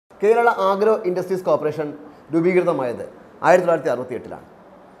Kerala agro industries corporation രൂപീകൃതമായത് 1968-ലാണ്.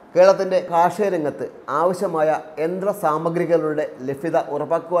 കേരളത്തിൻ്റെ കാർഷിക രംഗത്ത് ആവശ്യമായ യന്ത്ര സാമഗ്രികളുടെ ലഭ്യത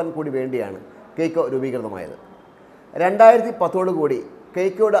ഉറപ്പാക്കുവാൻ കൂടി വേണ്ടിയാണ് കെയ്ക്കോ രൂപീകൃതമായത്. 2010 കൂടി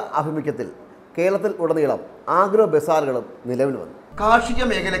കെയ്ക്കോയുടെ ആഭിമുഖ്യത്തിൽ കേരളത്തിൽ ഉടനീളം ആഗ്രോ ബസാറുകളും നിലവിൽ വന്നു. കാർഷിക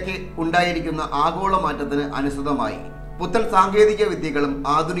മേഖലയ്ക്ക് ഉണ്ടായിരിക്കുന്ന ആഗോള മാറ്റത്തിന് അനുസൃതമായി പുത്തൻ സാങ്കേതിക വിദ്യകളും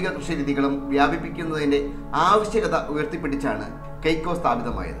ആധുനിക കൃഷിരീതികളും വ്യാപിപ്പിക്കുന്നതിൻ്റെ ആവശ്യകത ഉയർത്തിപ്പിടിച്ചാണ് കെയ്ക്കോ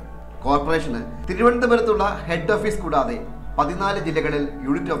സ്ഥാപിതമായത്. കോർപ്പറേഷന് തിരുവനന്തപുരത്തുള്ള ഹെഡ് ഓഫീസ് കൂടാതെ 14 ജില്ലകളിൽ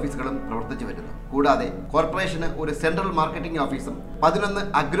യൂണിറ്റ് ഓഫീസുകളും പ്രവർത്തിച്ചു വരുന്നു. കൂടാതെ കോർപ്പറേഷന് ഒരു സെൻട്രൽ മാർക്കറ്റിംഗ് ഓഫീസും 11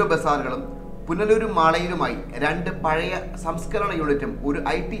 അഗ്രോ ബസാറുകളും പുനലൂരും മാളയിലുമായി 2 പഴയ സംസ്കരണ യൂണിറ്റും ഒരു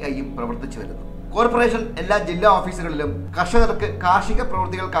ITIയും പ്രവർത്തിച്ചു വരുന്നു. കോർപ്പറേഷൻ എല്ലാ ജില്ലാ ഓഫീസുകളിലും കർഷകർക്ക് കാർഷിക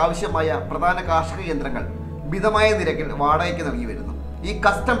പ്രവൃത്തികൾക്ക് ആവശ്യമായ പ്രധാന കാർഷിക യന്ത്രങ്ങൾ മിതമായ നിരക്കിൽ വാടകയ്ക്ക് നൽകി വരുന്നു. ഈ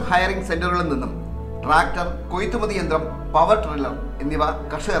കസ്റ്റം ഹയറിംഗ് സെന്ററുകളിൽ നിന്നും ട്രാക്ടർ, കൊയ്ത്തുമതി യന്ത്രം, പവർ ട്രില്ലർ എന്നിവ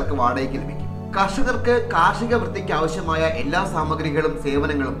കർഷകർക്ക് വാടകയ്ക്ക് ലഭിക്കും. കർഷകർക്ക് കാർഷിക വൃത്തിക്ക് ആവശ്യമായ എല്ലാ സാമഗ്രികളും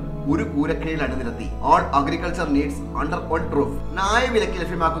സേവനങ്ങളും ഒരു കൂരക്കീഴിൽ അണിനിരത്തി all agriculture needs under one roof ന്യായവിലയ്ക്ക്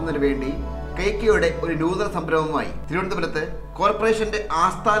ലഭ്യമാക്കുന്നതിന് വേണ്ടി കെയ്ക്കോയുടെ ഒരു നൂതന സംരംഭമായി തിരുവനന്തപുരത്ത് കോർപ്പറേഷന്റെ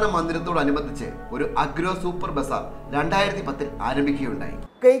ആസ്ഥാന മന്ദിരത്തോടനുബന്ധിച്ച് ഒരു അഗ്രോ സൂപ്പർ ബസാർ 2010 ആരംഭിക്കുകയുണ്ടായി.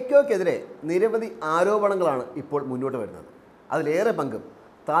 കെയ്ക്കോയ്ക്കെതിരെ നിരവധി ആരോപണങ്ങളാണ് ഇപ്പോൾ മുന്നോട്ട് വരുന്നത്. അതിലേറെ പങ്കും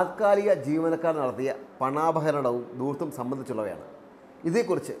താത്കാലിക ജീവനക്കാർ നടത്തിയ പണാപഹരണവും ധൂർത്തും സംബന്ധിച്ചുള്ളവയാണ്.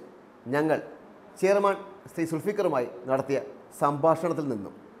 ഇതേക്കുറിച്ച് ഞങ്ങൾ ചെയർമാൻ ശ്രീ സുൽഫിക്കറുമായി നടത്തിയ സംഭാഷണത്തിൽ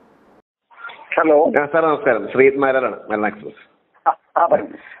നിന്നും. ഹലോ സാർ, നമസ്കാരം. ശ്രീ മാരാണ്, മലയാളം എക്സ്പ്രസ്.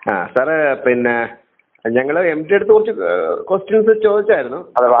 സാറ്, പിന്നെ ഞങ്ങൾ MD അടുത്ത് കുറച്ച് ക്വസ്റ്റ്യൻസ് ചോദിച്ചായിരുന്നു.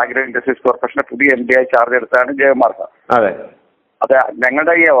 അതെ, ആഗ്രോ ഇൻഡസ്ട്രീസ് കോർപ്പറേഷന്റെ പുതിയ MD ആയി ചാർജ് എടുത്താണ് ജയകുമാർ സാർ. അതെ അതെ,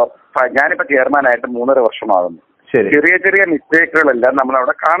 ഞങ്ങളുടെ ഈ ഞാനിപ്പോ ചെയർമാനായിട്ട് 3.5 വർഷമാകുന്നു. ചെറിയ ചെറിയ മിസ്റ്റേക്കുകളെല്ലാം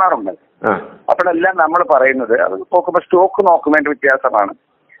നമ്മളവിടെ കാണാറുണ്ട്. അപ്പോഴെല്ലാം നമ്മൾ പറയുന്നത് അത് നോക്കുമ്പോൾ സ്റ്റോക്ക് നോക്കുന്നതിന്റെ വ്യത്യാസമാണ്.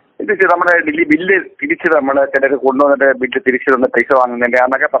 ഇത് നമ്മുടെ ബില്ല് തിരിച്ച് നമ്മൾ ചിലർ കൊണ്ടുവന്നിട്ട് ബില്ല് തിരിച്ചു തന്ന പൈസ വാങ്ങുന്നതിന്റെ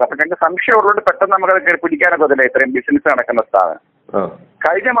എന്നൊക്കെ പറയാം. അപ്പൊ ഞങ്ങൾക്ക് സംശയമുള്ളതുകൊണ്ട് പെട്ടെന്ന് നമുക്കത് പിടിക്കാനൊക്കെ അതില്ല. ഇത്രയും ബിസിനസ് നടക്കുന്ന സ്ഥാപനം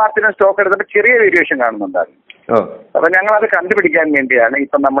കഴിഞ്ഞ മാസത്തിന് സ്റ്റോക്ക് എടുത്തപ്പോൾ ചെറിയ വേരിയേഷൻ കാണുന്നുണ്ടായിരുന്നു. അപ്പൊ ഞങ്ങളത് കണ്ടുപിടിക്കാൻ വേണ്ടിയാണ്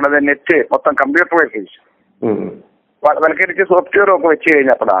ഇപ്പൊ നമ്മളത് നെറ്റ് മൊത്തം കമ്പ്യൂട്ടറൈസേഷൻ സോഫ്റ്റ്വെയർ ഒക്കെ വെച്ച്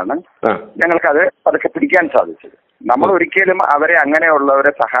കഴിഞ്ഞപ്പോഴാണ് ഞങ്ങൾക്കത് അതൊക്കെ പിടിക്കാൻ സാധിച്ചത്. നമ്മൾ ഒരിക്കലും അവരെ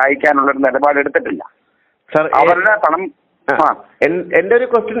അങ്ങനെയുള്ളവരെ സഹായിക്കാനുള്ള ഒരു നിലപാടെടുത്തിട്ടില്ല. അവരുടെ പണം എന്റെ ഒരു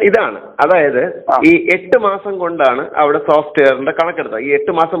ക്വസ്റ്റ്യൻ ഇതാണ്. അതായത് ഈ 8 മാസം കൊണ്ടാണ് അവിടെ സോഫ്റ്റ്വെയറിന്റെ കണക്കെടുത്തത്. ഈ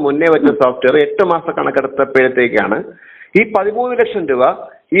 8 മാസം മുന്നേ വെച്ച സോഫ്റ്റ്വെയർ 8 മാസം കണക്കെടുത്തപ്പോഴത്തേക്കാണ് ഈ 13 ലക്ഷം രൂപ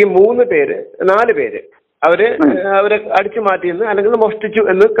ഈ 4 പേര് അവര് അടിച്ചു മാറ്റിയെന്ന് അല്ലെങ്കിൽ മോഷ്ടിച്ചു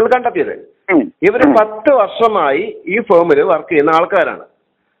എന്ന് കണ്ടെത്തിയത്. ഇവര് 10 വർഷമായി ഈ ഫേമിൽ വർക്ക് ചെയ്യുന്ന ആൾക്കാരാണ്.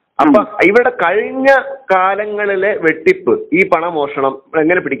 അപ്പൊ ഇവിടെ കഴിഞ്ഞ കാലങ്ങളിലെ വെട്ടിപ്പ്, ഈ പണമോഷണം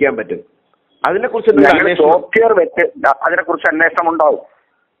എങ്ങനെ പിടിക്കാൻ പറ്റും? അതിനെക്കുറിച്ച് സോഫ്റ്റ്വെയർ വെച്ച് അതിനെക്കുറിച്ച് അന്വേഷണം ഉണ്ടാവും.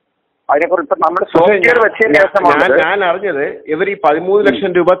 അതിനെക്കുറിച്ച് നമ്മുടെ സോഫ്റ്റ്വെയർ ഞാൻ അറിഞ്ഞത് ഇവർ ഈ 13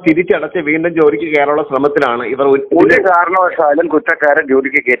 ലക്ഷം രൂപ തിരിച്ചടച്ച് വീണ്ടും ജോലിക്ക് കയറാനുള്ള ശ്രമത്തിലാണ് ഇവർ. ഒരു കാരണവശാലും കുറ്റക്കാരെ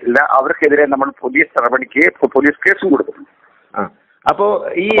ജോലിക്ക് കയറ്റില്ല. അവർക്കെതിരെ നമ്മൾ പോലീസ് കേസും കൊടുത്തിട്ടുണ്ട്. അപ്പോ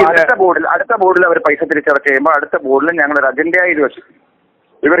ഈ അടുത്ത ബോർഡിൽ അവർ പൈസ തിരിച്ചടച്ച് കഴിയുമ്പോൾ അടുത്ത ബോർഡിൽ ഞങ്ങൾ ഒരു അജണ്ടയായി വെച്ചു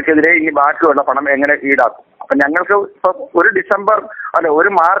ഇവർക്കെതിരെ ഇനി ബാക്കിയുള്ള പണം എങ്ങനെ ഈടാക്കും. അപ്പൊ ഞങ്ങൾക്ക് ഇപ്പൊ ഒരു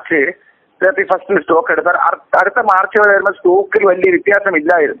മാർച്ച് 31 സ്റ്റോക്ക് എടുത്താൽ അടുത്ത മാർച്ച് വരെ വരുമ്പോൾ സ്റ്റോക്കിൽ വലിയ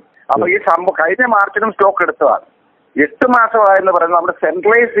വ്യത്യാസമില്ലായിരുന്നു. അപ്പൊ ഈ കഴിഞ്ഞ മാർച്ചിനും സ്റ്റോക്ക് എടുത്തതാണ്. 8 മാസമായെന്ന് പറയുന്നത് നമ്മൾ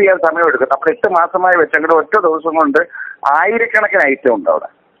സെൻട്രലൈസ് ചെയ്യാൻ സമയം എടുക്കും. അപ്പോൾ 8 മാസമായി വെച്ചെങ്കിൽ ഒറ്റ ദിവസം കൊണ്ട് 1000-കണക്കിന് ഐറ്റം ഉണ്ട് അവിടെ.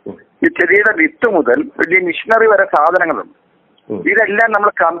 ഈ ചെടിയുടെ വിത്ത് മുതൽ വലിയ മിഷനറി വരെ സാധനങ്ങളുണ്ട്. ഇതെല്ലാം നമ്മൾ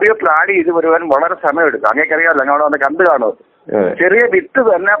കമ്പ്യൂട്ടറിൽ ആഡ് ചെയ്ത് വരുവാൻ വളരെ സമയം എടുക്കും. അങ്ങേക്കറിയാമല്ലോ, ഞങ്ങൾ വന്ന് കണ്ടു കാണുമോ. ചെറിയ വിത്ത്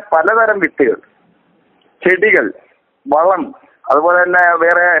തന്നെ പലതരം വിത്തുകൾ, ചെടികൾ, വളം, അതുപോലെ തന്നെ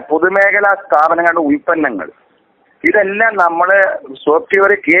വേറെ പൊതുമേഖലാ സ്ഥാപനങ്ങളുടെ ഉൽപ്പന്നങ്ങൾ, ഇതെല്ലാം നമ്മള്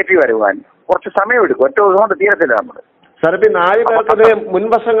സോഫ്റ്റ്വെയർ കയറ്റി വരുവാൻ കുറച്ച് സമയം എടുക്കും. ഒറ്റ ദിവസം കൊണ്ട് തീരത്തില്ല നമ്മള്. സാർ, ഇപ്പൊ 4 പേർക്കത്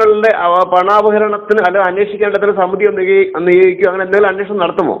മുൻവശങ്ങളിലെ പണാപഹരണത്തിന് അല്ലെങ്കിൽ അന്വേഷിക്കേണ്ടതിന് സമിതി നിയോഗിക്കും, അങ്ങനെ എന്തെങ്കിലും അന്വേഷണം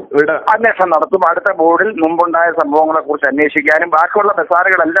നടത്തുമോ? ഇവിടെ അന്വേഷണം നടത്തും. അടുത്ത ബോർഡിൽ മുമ്പുണ്ടായ സംഭവങ്ങളെ കുറിച്ച് അന്വേഷിക്കാനും ബാക്കിയുള്ള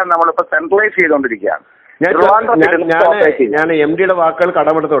ബസാറുകളെല്ലാം നമ്മളിപ്പോ സെൻട്രലൈസ് ചെയ്തുകൊണ്ടിരിക്കുകയാണ്. ഞാൻ MDയുടെ വാക്കുകൾ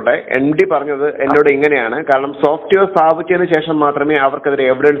കടമെടുത്തോട്ടെ. MD പറഞ്ഞത് എന്നോട് ഇങ്ങനെയാണ്. കാരണം സോഫ്റ്റ്വെയർ സ്ഥാപിച്ചതിന് ശേഷം മാത്രമേ അവർക്കെതിരെ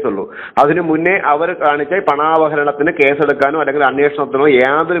എവിഡൻസ് ഉള്ളൂ. അതിനു മുന്നേ അവർ കാണിച്ച പണാപഹരണത്തിന് കേസെടുക്കാനോ അല്ലെങ്കിൽ അന്വേഷണത്തിനോ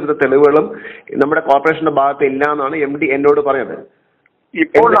യാതൊരുവിധ തെളിവുകളും നമ്മുടെ കോർപ്പറേഷന്റെ ഭാഗത്ത് ഇല്ല എന്നാണ് MD എന്നോട് പറഞ്ഞത്.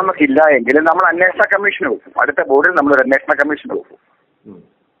 ഇപ്പോൾ നമുക്കില്ല എങ്കിലും നമ്മൾ അന്വേഷണ കമ്മീഷന് വെക്കും. അടുത്ത ബോർഡിൽ നമ്മളൊരു അന്വേഷണ കമ്മീഷന് വെക്കും.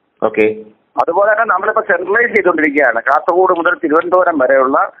 ഓക്കെ. അതുപോലെ തന്നെ നമ്മളിപ്പോ സെൻട്രലൈസ് ചെയ്തുകൊണ്ടിരിക്കുകയാണ്. കാസർഗോഡ് മുതൽ തിരുവനന്തപുരം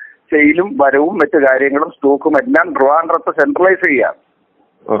വരെയുള്ള സെയിലും വരവും മറ്റു കാര്യങ്ങളും സ്റ്റോക്കും എല്ലാം ട്രിവാൻഡ്രത്ത് സെൻട്രലൈസ് ചെയ്യാം.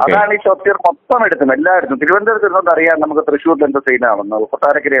 അതാണ് ഈ സോഫ്റ്റ്വെയർ മൊത്തം എടുക്കുന്നത് എല്ലായിടത്തും. തിരുവനന്തപുരത്ത് ഇരുന്നത് അറിയാം നമുക്ക് തൃശ്ശൂരിൽ എന്ത് സെയിൽ നടന്നു,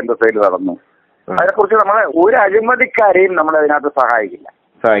 കൊട്ടാരക്കര എന്ത് സെയിൽ നടന്നു. അതിനെക്കുറിച്ച് നമ്മളെ ഒരു അഴിമതിക്കാരെയും നമ്മൾ അതിനകത്ത് സഹായിക്കില്ല.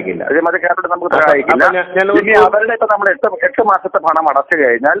 സഹായിക്കില്ല. അഴിമതിക്കാരോട് നമുക്ക് സഹായിക്കില്ല. ഇനി അവരുടെ ഇപ്പൊ നമ്മൾ 8 മാസത്തെ പണം അടച്ചു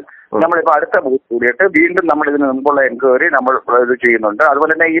കഴിഞ്ഞാൽ നമ്മളിപ്പോ അടുത്ത ബൂത്ത് കൂടിയിട്ട് വീണ്ടും നമ്മൾ ഇതിന് മുമ്പുള്ള എൻക്വയറി നമ്മൾ ഇത് ചെയ്യുന്നുണ്ട്.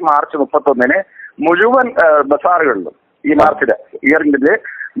 അതുപോലെ തന്നെ ഈ മാർച്ച് 31 മുഴുവൻ ബസാറുകളിലും ഈ മാർച്ചില് ഇയറിന്റെ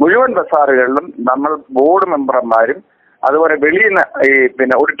മുഴുവൻ ബസാറുകളിലും നമ്മൾ ബോർഡ് മെമ്പർമാരും അതുപോലെ വെളിയിൽ നിന്ന് ഈ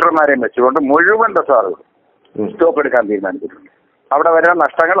പിന്നെ ഓഡിറ്റർമാരെയും വെച്ചുകൊണ്ട് മുഴുവൻ ബസാറുകളും സ്റ്റോക്ക് എടുക്കാൻ തീരുമാനിച്ചിട്ടുണ്ട്. അവിടെ വരുന്ന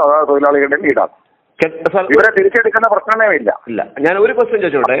നഷ്ടങ്ങൾ അതായത് തൊഴിലാളികളുടെയും ഈടാക്കും. ഇവരെ തിരിച്ചെടുക്കുന്ന പ്രശ്നമേ ഇല്ല. ഞാൻ ഒരു ക്വസ്റ്റ്യൻ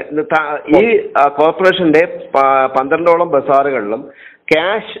ചോദിച്ചോട്ടെ. ഈ കോർപ്പറേഷന്റെ 12ഓളം ബസാറുകളിലും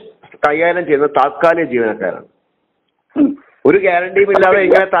ക്യാഷ് കൈകാര്യം ചെയ്യുന്ന താത്കാലിക ജീവനക്കാരാണ്. ഒരു ഗ്യാരണ്ടിയും ഇല്ലാതെ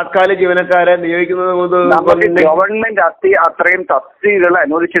ഇങ്ങനെ താത്കാലിക ജീവനക്കാരെ നിയോഗിക്കുന്നത് ഗവൺമെന്റ് അത്രയും തസ്തികകൾ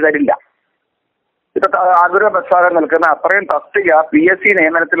അനുവദിച്ചു തരില്ല. ഇപ്പൊ ആഗ്രഹ ബസാറിൽ നിൽക്കുന്ന അത്രയും തസ്തിക PSC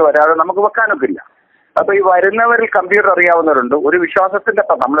നിയമനത്തിൽ വരാതെ നമുക്ക് വെക്കാനൊക്കില്ല. അപ്പൊ ഈ വരുന്നവരിൽ കമ്പ്യൂട്ടർ അറിയാവുന്നവരുണ്ട്. ഒരു വിശ്വാസത്തിന്റെ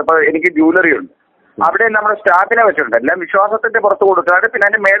നമ്മളിപ്പോ എനിക്ക് ജ്വല്ലറി ഉണ്ട്, അവിടെ നമ്മുടെ സ്റ്റാഫിനെ വെച്ചിട്ടുണ്ട്. എല്ലാം വിശ്വാസത്തിന്റെ പുറത്ത് കൊടുക്കാതെ പിന്നെ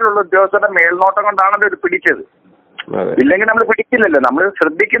അതിന്റെ മേലുള്ള ഉദ്യോഗസ്ഥരുടെ മേൽനോട്ടം കൊണ്ടാണല്ലോ ഇത് പിടിച്ചത്. ഇല്ലെങ്കിൽ നമ്മൾ പിടിക്കില്ലല്ലോ. നമ്മൾ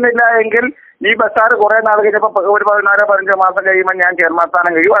ശ്രദ്ധിക്കുന്നില്ല എങ്കിൽ ഈ ബസാർ കുറെ നാൾ കഴിഞ്ഞപ്പോ ഒരു 14-15 മാസം കഴിയുമ്പോൾ ഞാൻ ചെയർമാൻ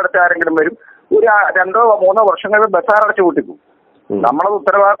സ്ഥാനം കഴിയും, അടുത്ത ആരെങ്കിലും വരും, ഒരു 2-3 വർഷങ്ങളിൽ ബസാർ അടച്ചു കൂട്ടിക്കും. നമ്മളത്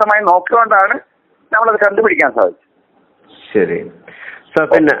ഉത്തരവാദിത്തമായി നോക്കിക്കൊണ്ടാണ് നമ്മളത് കണ്ടുപിടിക്കാൻ സാധിച്ചത്. ശരി സാർ.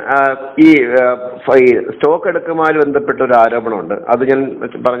 പിന്നെ ഈ സ്റ്റോക്ക് എടുക്കുമായി ബന്ധപ്പെട്ട ഒരു ആരോപണമുണ്ട്. അത് ഞാൻ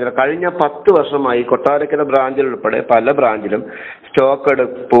പറഞ്ഞില്ല. കഴിഞ്ഞ 10 വർഷമായി കൊട്ടാരക്കര ബ്രാഞ്ചിൽ ഉൾപ്പെടെ പല ബ്രാഞ്ചിലും സ്റ്റോക്ക്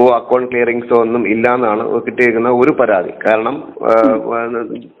എടുപ്പോ അക്കൗണ്ട് ക്ലിയറിംഗ്സോ ഒന്നും ഇല്ലാന്നാണ് കിട്ടിയിരിക്കുന്ന ഒരു പരാതി. കാരണം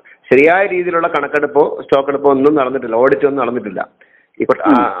ശരിയായ രീതിയിലുള്ള കണക്കെടുപ്പോ സ്റ്റോക്ക് എടുപ്പോ ഒന്നും നടന്നിട്ടില്ല, ഓഡിറ്റ് ഒന്നും നടന്നിട്ടില്ല.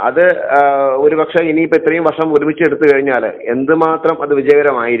 അത് ഒരുപക്ഷെ ഇനിയിപ്പോ ഇത്രയും വർഷം ഒരുമിച്ച് എടുത്തു കഴിഞ്ഞാൽ എന്തുമാത്രം അത്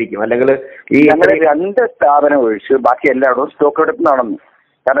വിജയകരമായിരിക്കും? അല്ലെങ്കിൽ ഈ 2 സ്ഥാപനം ഒഴിച്ച് ബാക്കി എല്ലായിടവും സ്റ്റോക്ക് എടുപ്പ് നടന്നു.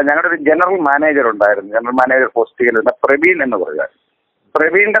 കാരണം ഞങ്ങളുടെ ഒരു ജനറൽ മാനേജർ ഉണ്ടായിരുന്നു, ജനറൽ മാനേജർ പോസ്റ്റിലുള്ള പ്രവീൺ എന്ന് പറയുക.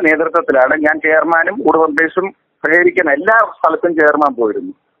 പ്രവീണിന്റെ നേതൃത്വത്തിലാണ് ഞാൻ ചെയർമാനും മെമ്പേഴ്സും സഹകരിക്കുന്ന എല്ലാ സ്ഥലത്തും ചെയർമാൻ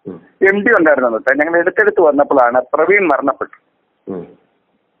പോയിരുന്നു. MD ഉണ്ടായിരുന്നു. ഞങ്ങൾ എടുത്തെടുത്ത് വന്നപ്പോഴാണ് പ്രവീൺ മരണപ്പെട്ടു.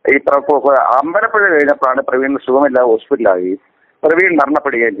 ഈ അമ്പലപ്പുഴ കഴിഞ്ഞപ്പോഴാണ് പ്രവീൺ സുഖമില്ലാതെ ഹോസ്പിറ്റലായി പ്രവീൺ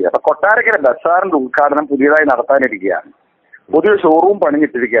മരണപ്പെടുകയും ചെയ്തു. അപ്പൊ കൊട്ടാരക്കര ബസാറിന്റെ ഉദ്ഘാടനം പുതിയതായി നടത്താനിരിക്കുകയാണ്. പുതിയ ഷോറൂം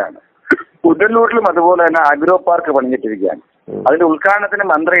പണിഞ്ഞിട്ടിരിക്കുകയാണ്. പുതല്ലൂരിലും അതുപോലെ തന്നെ ആഗ്രോ പാർക്ക് പണിഞ്ഞിട്ടിരിക്കുകയാണ്. അതിന്റെ ഉദ്ഘാടനത്തിന്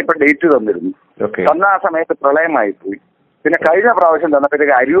മന്ത്രി ഇപ്പൊ ഡേറ്റ് തന്നിരുന്നു. തന്ന ആ സമയത്ത് പ്രളയമായി പോയി. പിന്നെ കഴിഞ്ഞ പ്രാവശ്യം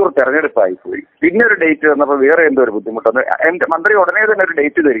തന്നപ്പോഴത്തേക്ക് അരിയൂർ തെരഞ്ഞെടുപ്പായി പോയി. പിന്നെ ഒരു ഡേറ്റ് തന്നപ്പോൾ വേറെ എന്തോ ഒരു ബുദ്ധിമുട്ടുണ്ട്. മന്ത്രി ഉടനെ തന്നെ ഒരു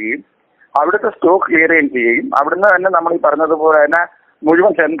ഡേറ്റ് തരികയും അവിടുത്തെ സ്റ്റോക്ക് ക്ലിയർ ചെയ്യുകയും അവിടുന്ന് തന്നെ നമ്മൾ ഈ പറഞ്ഞതുപോലെ തന്നെ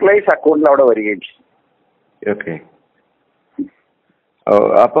മുഴുവൻ സെൻട്രലൈസ് അക്കൗണ്ടിൽ അവിടെ വരികയും ചെയ്യും.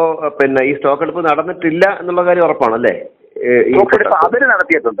 അപ്പോ പിന്നെ ഈ സ്റ്റോക്ക് എടുപ്പ് നടന്നിട്ടില്ല എന്നുള്ള കാര്യം ഉറപ്പാണല്ലേ? സ്റ്റോക്ക് എടുപ്പ് അവര്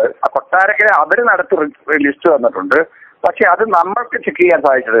നടത്തിയിട്ടുണ്ട്. കൊട്ടാരക്കര അവര് നടത്തി ലിസ്റ്റ് തന്നിട്ടുണ്ട്. പക്ഷെ അത് നമ്മൾക്ക് ചെക്ക് ചെയ്യാൻ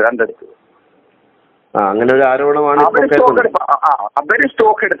സാധിച്ചത് 2 എടുത്ത്. അങ്ങനെ ഒരു ആരോപണമാണ്. അവര്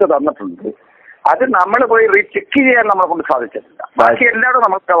സ്റ്റോക്ക് എടുത്ത് തന്നിട്ടുണ്ട്. അത് നമ്മൾ പോയി ചെക്ക് ചെയ്യാൻ നമ്മളെ കൊണ്ട് സാധിച്ചിട്ടില്ല. ബാക്കി എല്ലായിടും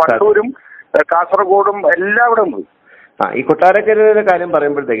നമുക്ക് വണ്ടൂരും കാസർഗോഡും എല്ലാവിടും പോയി. ഈ കൊട്ടാരക്കരയുടെ കാര്യം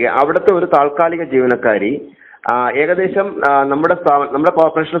പറയുമ്പോഴത്തേക്ക് അവിടുത്തെ ഒരു താൽക്കാലിക ജീവനക്കാരി ഏകദേശം നമ്മുടെ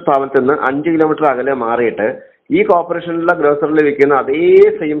കോർപ്പറേഷൻ സ്ഥാപനത്തിൽ നിന്ന് 5 കിലോമീറ്റർ അകലെ മാറിയിട്ട് ഈ കോർപ്പറേഷനിലെ ഗ്രോസറിൽ വിൽക്കുന്ന അതേ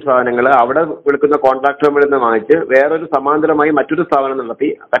സെയിം സാധനങ്ങൾ അവിടെ വിളിക്കുന്ന കോൺട്രാക്ടറുകളിൽ നിന്ന് വാങ്ങിച്ച് വേറൊരു സമാന്തരമായി മറ്റൊരു സ്ഥാപനം നടത്തി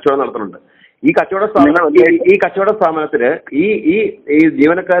കച്ചവടം നടത്തുന്നുണ്ട്. ഈ കച്ചവട സ്ഥാപനത്തില് ഈ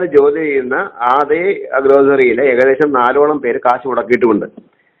ജീവനക്കാർ ജോലി ചെയ്യുന്ന അതേ ഗ്രോസറിയിലെ ഏകദേശം 4ഓളം പേര് കാശ് മുടക്കിയിട്ടുമുണ്ട്.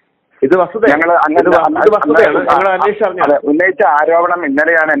 ഇത് വസ്തുതയാണ്. ഞങ്ങൾ അന്വേഷിച്ചറിഞ്ഞത്. ഉന്നയിച്ച ആരോപണം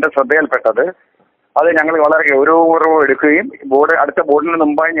ഇന്നലെയാണ് എന്റെ ശ്രദ്ധയിൽപ്പെട്ടത്. അത് ഞങ്ങൾ വളരെ ഗൗരവപൂർവ്വം എടുക്കുകയും അടുത്ത ബോർഡിന്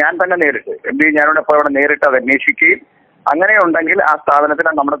മുമ്പായി ഞാൻ തന്നെ നേരിട്ട് MD ഞാനോടൊപ്പം അവിടെ നേരിട്ട് അത് അന്വേഷിക്കുകയും അങ്ങനെ ഉണ്ടെങ്കിൽ ആ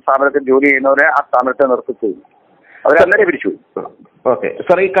സ്ഥാപനത്തിന് നമ്മുടെ സ്ഥാപനത്തിൽ ജോലി ചെയ്യുന്നവരെ ആ സ്ഥാപനത്തെ നിർത്തിപ്പോയി അവരന്നേരെ പിരിച്ചു.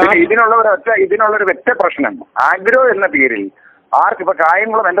 ഇതിനുള്ളൊരു ഒറ്റ പ്രശ്നം ആഗ്രോ എന്ന പേരിൽ ഇപ്പൊ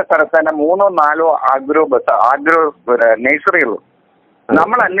കായംകുളം എന്റെ സ്ഥലത്ത് തന്നെ 3-4 ആഗ്രോ നഴ്സറികളും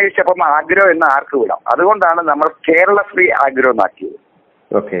നമ്മൾ അന്വേഷിച്ചപ്പം ആഗ്രോ എന്ന് ആർക്ക് വിടാം. അതുകൊണ്ടാണ് നമ്മൾ കേരളശ്രീ ആഗ്രോ എന്നാക്കിയത്.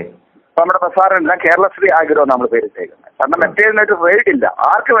 നമ്മുടെ ബസാറിനെല്ലാം കേരളശ്രീ ആഗ്രോ നമ്മൾ പേരിട്ടേക്കുന്നത്. കാരണം മറ്റേതിനൊരു റേറ്റ് ഇല്ല.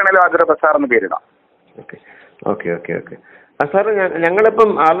 ആർക്ക് വേണേലും ആഗ്രോ ബസാർ എന്ന് പേരിടാം. സാർ ഞങ്ങളിപ്പം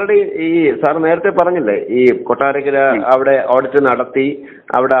ആൾറെഡി ഈ സാർ നേരത്തെ പറഞ്ഞില്ലേ ഈ കൊട്ടാരക്കര അവിടെ ഓഡിറ്റ് നടത്തി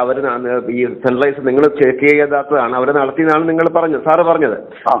അവിടെ അവർ ഈ സെൻട്രലൈസ് നിങ്ങൾ ചെക്ക് ചെയ്യാത്തതാണ് അവർ നടത്തിയെന്നാണ് നിങ്ങൾ സാറ് പറഞ്ഞത്.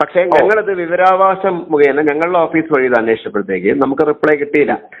 പക്ഷേ ഞങ്ങളിത് വിവരാവകാശം മുഖേന ഞങ്ങളുടെ ഓഫീസ് വഴി ഇത് അന്വേഷിച്ചപ്പോഴത്തേക്ക് നമുക്ക് റിപ്ലൈ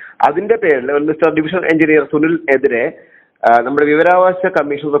കിട്ടിയില്ല. അതിന്റെ പേരിൽ മിസ്റ്റർ ഡിവിഷൻ എഞ്ചിനീയർ സുനിൽ എതിരെ നമ്മുടെ വിവരാവകാശ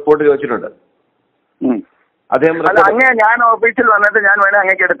കമ്മീഷൻ റിപ്പോർട്ട് ചോദിച്ചിട്ടുണ്ട്. അങ്ങനെ ഞാൻ ഓഫീസിൽ വന്നിട്ട് ഞാൻ വേണേ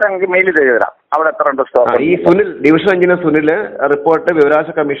അങ്ങേക്ക് എടുത്ത് അങ്ങ് മെയിൽ ചെയ്ത് തരാം. അവിടെ എത്ര ഉണ്ട് സ്റ്റോക്ക്. ഈ ഡിവിഷൻ എഞ്ചിനീയർ സുനിൽ റിപ്പോർട്ട് വിവരാവകാശ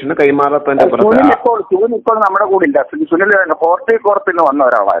കമ്മീഷന് കൈമാറാത്തതിന്റെ ഇപ്പോൾ നമ്മുടെ കൂടെ ഇല്ല. സുനിൽ ഹോർട്ടികോർപ്പിൽ നിന്ന് വന്ന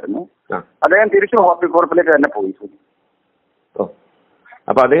ഒരാളായിരുന്നു. അദ്ദേഹം തിരിച്ചു ഹോർട്ടികോർപ്പിലേക്ക് തന്നെ പോയി.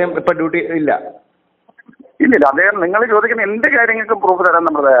 അപ്പൊ അദ്ദേഹം ഇപ്പൊ ഡ്യൂട്ടി ഇല്ലില്ല, അദ്ദേഹം നിങ്ങൾ ചോദിക്കുന്ന എന്ത് കാര്യങ്ങൾക്കും പ്രൂഫ് തരാൻ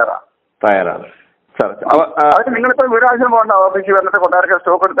നമ്മൾ തയ്യാറാണ് സാർ. അത് നിങ്ങളിപ്പോൾ വീരാവശ്യം പോകേണ്ട, ഓഫീസിൽ വന്നിട്ട് കൊട്ടാരക്കര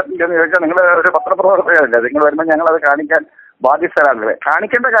സ്റ്റോക്ക് എടുത്തിട്ടുണ്ടെന്ന് ചോദിച്ചാൽ നിങ്ങൾ ഒരു പത്രപ്രവർത്തകരല്ലേ, നിങ്ങൾ വരുമ്പോൾ ഞങ്ങൾ അത് കാണിക്കാൻ ബാധ്യസ്ഥരാണല്ലേ.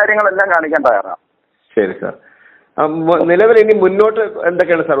 കാണിക്കേണ്ട കാര്യങ്ങളെല്ലാം കാണിക്കാൻ തയ്യാറാണ്. ശരി സാർ. നിലവിൽ ഇനി മുന്നോട്ട്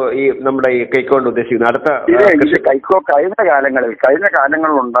എന്തൊക്കെയാണ് സാർ ഈ നമ്മുടെ ഈ കൈക്കോ കൊണ്ട് ഉദ്ദേശിക്കുന്നത്? അടുത്ത കൈക്കോ കഴിഞ്ഞ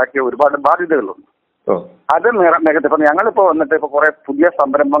കാലങ്ങളിൽ ഉണ്ടാക്കിയ ഒരുപാട് ബാധ്യതകളുണ്ട്. അത് നികത്തി ഇപ്പൊ ഞങ്ങളിപ്പോ വന്നിട്ട് ഇപ്പൊ കുറെ പുതിയ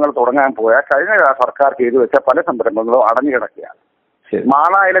സംരംഭങ്ങൾ തുടങ്ങാൻ പോയാൽ കഴിഞ്ഞ സർക്കാർ ചെയ്തു വെച്ച പല സംരംഭങ്ങളും അടഞ്ഞു കിടക്കുകയാണ്.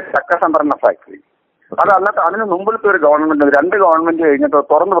 മാളയിലെ ചക്ക സംഭരണ ഫാക്ടറി, അത് അന്നത്തെ അതിന് മുമ്പിലത്തെ ഒരു ഗവൺമെന്റ് 2 ഗവൺമെന്റ് കഴിഞ്ഞിട്ട്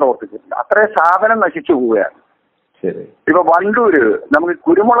തുറന്ന് പ്രവർത്തിച്ചിട്ടില്ല. അത്രയും സാധനം നശിച്ചു പോവുകയാണ്. ഇപ്പൊ വണ്ടൂര് നമുക്ക്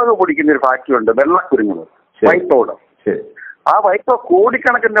കുരുമുളക് പൊടിക്കുന്ന ഒരു ഫാക്ടറി ഉണ്ട്, വെള്ള കുരുമുളക്, വൈത്തോട്. ആ വൈത്തോ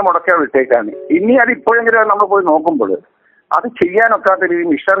കോടിക്കണക്കിന്റെ മുടക്കാൻ വിട്ടേക്കാണ്. ഇനി അത് ഇപ്പോഴെങ്കിലും നമ്മൾ പോയി നോക്കുമ്പോൾ അത് ചെയ്യാനൊക്കാത്ത രീതി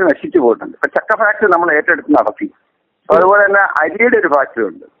മിഷനറി നശിച്ചു പോയിട്ടുണ്ട്. ഇപ്പൊ ചക്ക ഫാക്ടറി നമ്മൾ ഏറ്റെടുത്ത് നടത്തി. അതുപോലെ തന്നെ അരിയുടെ ഒരു ഫാക്ടറി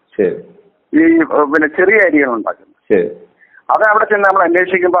ഉണ്ട്, ഈ പിന്നെ ചെറിയ അരികൾ ഉണ്ടാക്കുന്നത്. അത് അവിടെ ചെന്ന് നമ്മൾ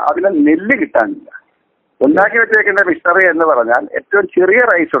അന്വേഷിക്കുമ്പോൾ അതിന് നെല്ല് കിട്ടാനില്ല. ഉണ്ടാക്കി വെച്ചേക്കുന്ന മിഷനറി എന്ന് പറഞ്ഞാൽ ഏറ്റവും ചെറിയ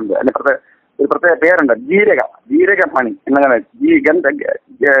റൈസ് ഉണ്ട്, അതിന് ഒരു പ്രത്യേക പേരുണ്ട്, ജീരകമണി എന്നങ്ങനെ,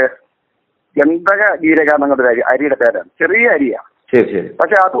 ഗന്ധക ജീരക എന്നൊരു അരിയുടെ പേരാണ്. ചെറിയ അരിയാണ്,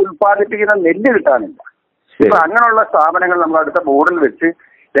 പക്ഷെ അത് ഉത്പാദിപ്പിക്കുന്ന നെല്ല് കിട്ടാനില്ല. ഇപ്പൊ അങ്ങനെയുള്ള സ്ഥാപനങ്ങൾ നമ്മൾ അടുത്ത ബോർഡിൽ വെച്ച്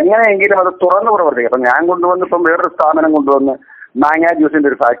എങ്ങനെയെങ്കിലും അത് തുറന്നു പ്രവർത്തിക്കും. അപ്പൊ ഞാൻ കൊണ്ടുവന്ന് ഇപ്പം വേറൊരു സ്ഥാപനം കൊണ്ടുവന്ന് മാങ്ങ ജ്യൂസിന്റെ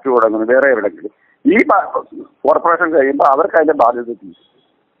ഒരു ഫാക്ടറി തുടങ്ങുന്നു വേറെ എവിടെയെങ്കിലും. ഈ കോർപ്പറേഷൻ കഴിയുമ്പോൾ അവർക്ക് അതിന്റെ ബാധ്യത തീരും.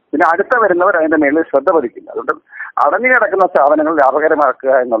 പിന്നെ അടുത്ത വരുന്നവർ അതിന്റെ മേളിൽ ശ്രദ്ധ പതിക്കില്ല. അതുകൊണ്ട് അടഞ്ഞു കിടക്കുന്ന സ്ഥാപനങ്ങൾ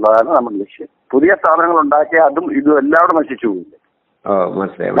ലാഭകരമാക്കുക എന്നുള്ളതാണ് നമ്മുടെ ലക്ഷ്യം. പുതിയ സ്ഥാപനങ്ങൾ ഉണ്ടാക്കിയാൽ അതും ഇതും എല്ലാവരും നശിച്ചു പോകില്ല.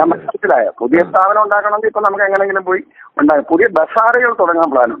 മനസ്സിലായ പുതിയ സ്ഥാപനം ഉണ്ടാക്കണമെങ്കിൽ ഇപ്പൊ നമുക്ക് എങ്ങനെയെങ്കിലും പോയി ഉണ്ടാകും. പുതിയ ബസാറുകൾ തുടങ്ങാൻ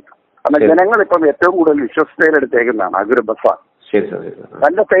പ്ലാനുണ്ട്. കാരണം ജനങ്ങൾ ഇപ്പം ഏറ്റവും കൂടുതൽ വിശ്വസ്തയിലെടുത്തേക്കുന്നതാണ് അതൊരു ബസാർ.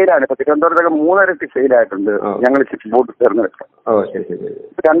 നല്ല സെയിലാണ്. ഇപ്പൊ തിരുവനന്തപുരത്തൊക്കെ 3 ഇരട്ടി സെയിലായിട്ടുണ്ട്. ഞങ്ങൾ 6 ബോട്ട് ചേർന്ന് വെക്കാം.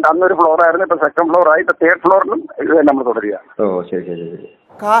 അന്നൊരു ഫ്ലോറായിരുന്നു, ഇപ്പൊ 2nd ഫ്ലോറായി. ഇപ്പൊ 3rd ഫ്ലോറിലും ഇത് നമ്മൾ തുടരുകയാണ്.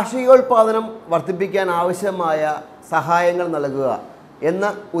 കാർഷികോൽപാദനം വർദ്ധിപ്പിക്കാൻ ആവശ്യമായ സഹായങ്ങൾ നൽകുക എന്ന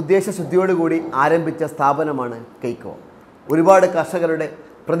ഉദ്ദേശശുദ്ധിയോടുകൂടി ആരംഭിച്ച സ്ഥാപനമാണ് കൈക്കോ. ഒരുപാട് കർഷകരുടെ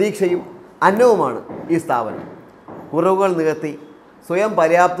പ്രതീക്ഷയും അന്നവുമാണ് ഈ സ്ഥാപനം. കുറവുകൾ നികത്തി സ്വയം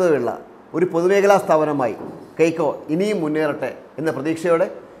പര്യാപ്തതയുള്ള ഒരു പൊതുമേഖലാ സ്ഥാപനമായി കൈക്കോ ഇനിയും മുന്നേറട്ടെ എന്ന പ്രതീക്ഷയോടെ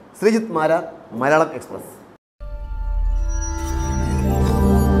ശ്രീജിത്ത് മാരാർ, മലയാളം എക്സ്പ്രസ്.